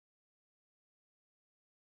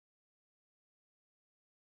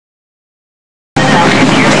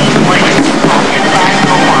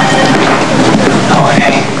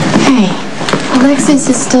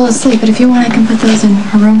Alice is still asleep, but if you want, I can put those in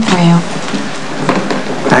her room for you.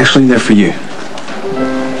 Actually, they're for you.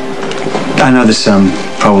 I know this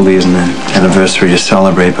probably isn't an anniversary to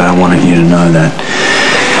celebrate, but I wanted you to know that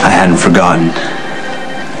I hadn't forgotten.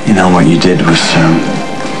 You know, what you did was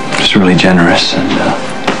just really generous, and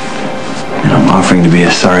you know, offering to be a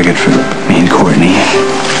surrogate for me and Courtney.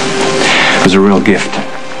 It was a real gift.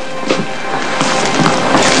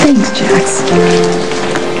 Thanks, Jax.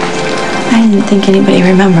 I didn't think anybody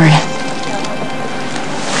remembered.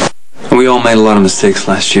 We all made a lot of mistakes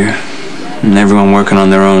last year, and everyone working on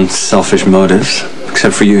their own selfish motives,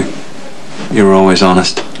 except for you. You were always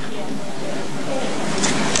honest.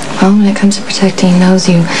 Well, when it comes to protecting those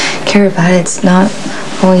you care about, it's not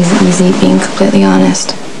always easy being completely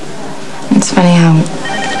honest. It's funny how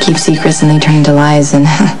you keep secrets and they turn into lies, and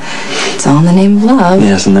it's all in the name of love.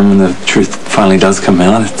 Yes, and then when the truth finally does come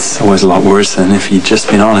out, it's always a lot worse than if you'd just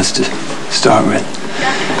been honest to start with.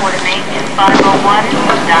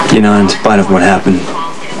 You know, in spite of what happened,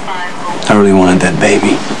 I really wanted that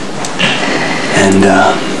baby. And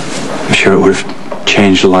I'm sure it would have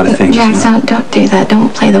changed a lot of things. Jax, don't do that.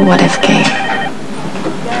 Don't play the what-if game.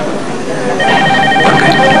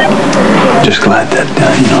 Okay. Just glad that,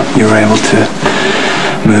 you know, you were able to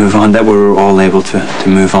move on, that we were all able to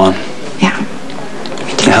move on. Yeah.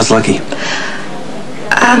 How's Lucky?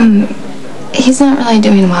 He's not really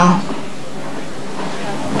doing well.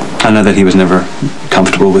 I know that he was never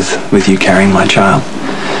comfortable with you carrying my child.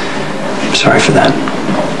 I'm sorry for that.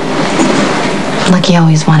 Lucky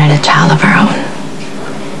always wanted a child of her own.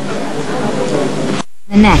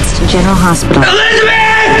 The next General Hospital. Elizabeth!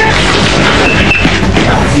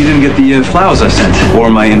 You didn't get the flowers I sent,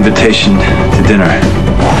 or my invitation to dinner.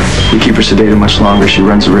 We keep her sedated much longer, she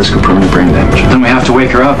runs the risk of permanent brain damage. Then we have to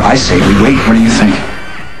wake her up. I say we wait. What do you think?